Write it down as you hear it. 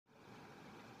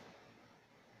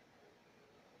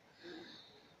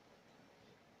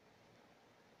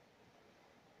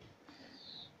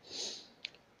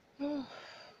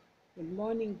Good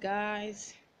morning,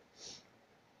 guys.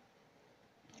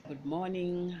 Good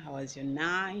morning. How was your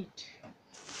night?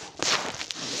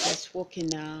 Just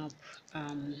waking up.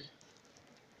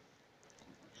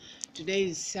 Today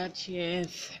is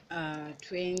 30th,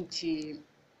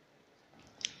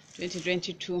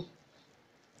 2022.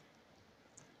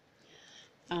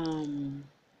 I'm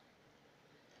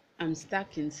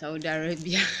stuck in Saudi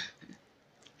Arabia.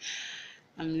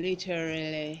 I'm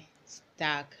literally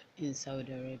stuck in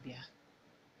Saudi Arabia.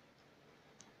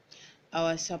 I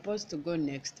was supposed to go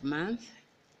next month.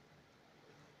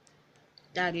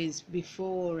 That is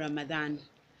before Ramadan.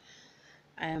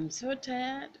 I am so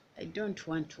tired. I don't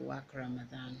want to work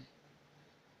Ramadan.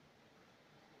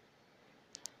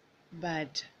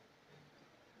 But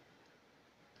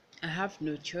I have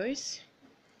no choice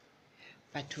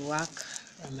but to work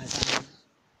Ramadan.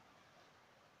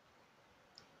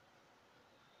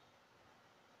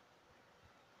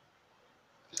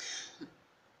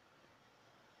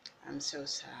 I'm so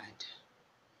sad.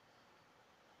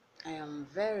 I am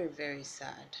very, very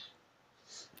sad.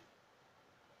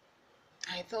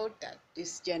 I thought that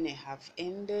this journey have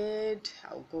ended.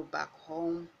 I'll go back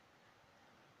home,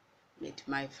 meet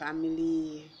my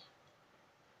family,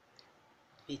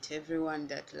 meet everyone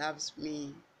that loves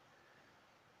me.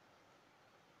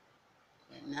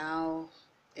 But now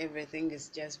everything is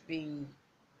just being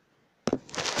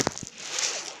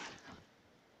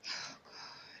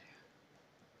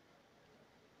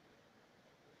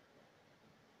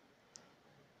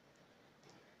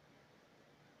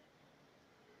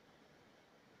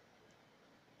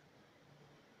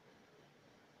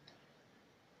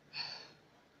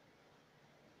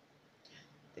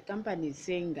the company is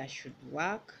saying I should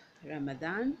work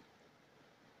Ramadan.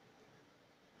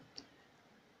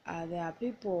 There are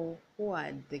people who are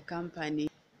at the company,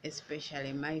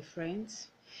 especially my friends.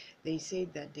 They say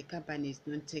that the company is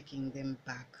not taking them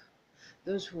back.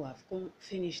 Those who have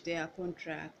finished their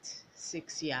contract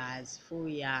 6 years, 4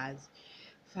 years,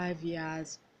 5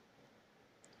 years,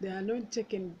 they are not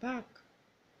taken back.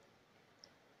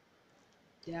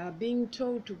 They are being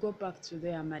told to go back to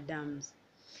their madams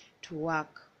to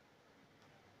work.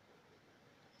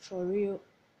 For real,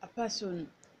 a person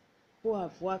who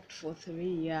have worked for 3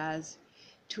 years,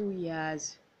 2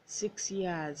 years, 6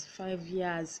 years, 5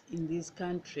 years in these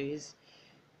countries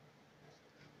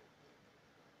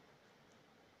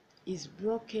is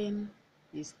broken,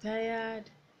 is tired,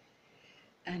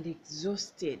 and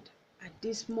exhausted. At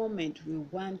this moment, we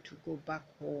want to go back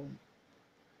home.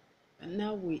 And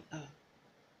now we are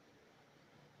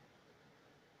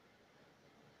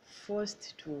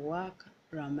forced to work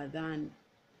Ramadan.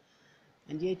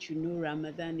 And yet,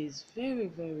 Ramadan is very,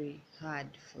 very hard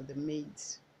for the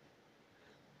maids.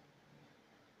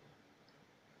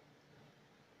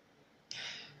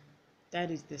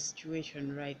 That is the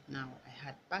situation right now. I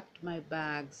had packed my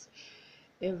bags,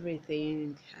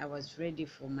 everything. I was ready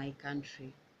for my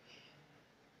country.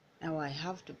 Now I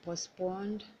have to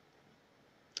postpone.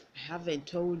 I haven't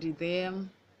told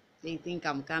them. They think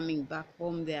I'm coming back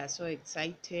home. They are so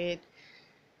excited.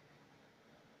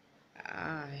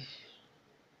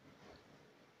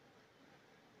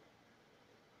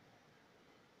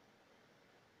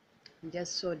 I'm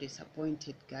just so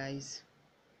disappointed, guys.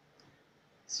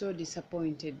 So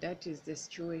disappointed. That is the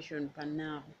situation for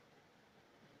now.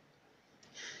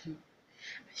 I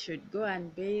should go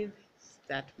and bathe,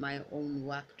 start my own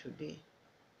work today.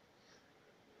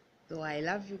 So I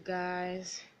love you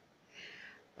guys.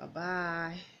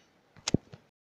 Bye-bye.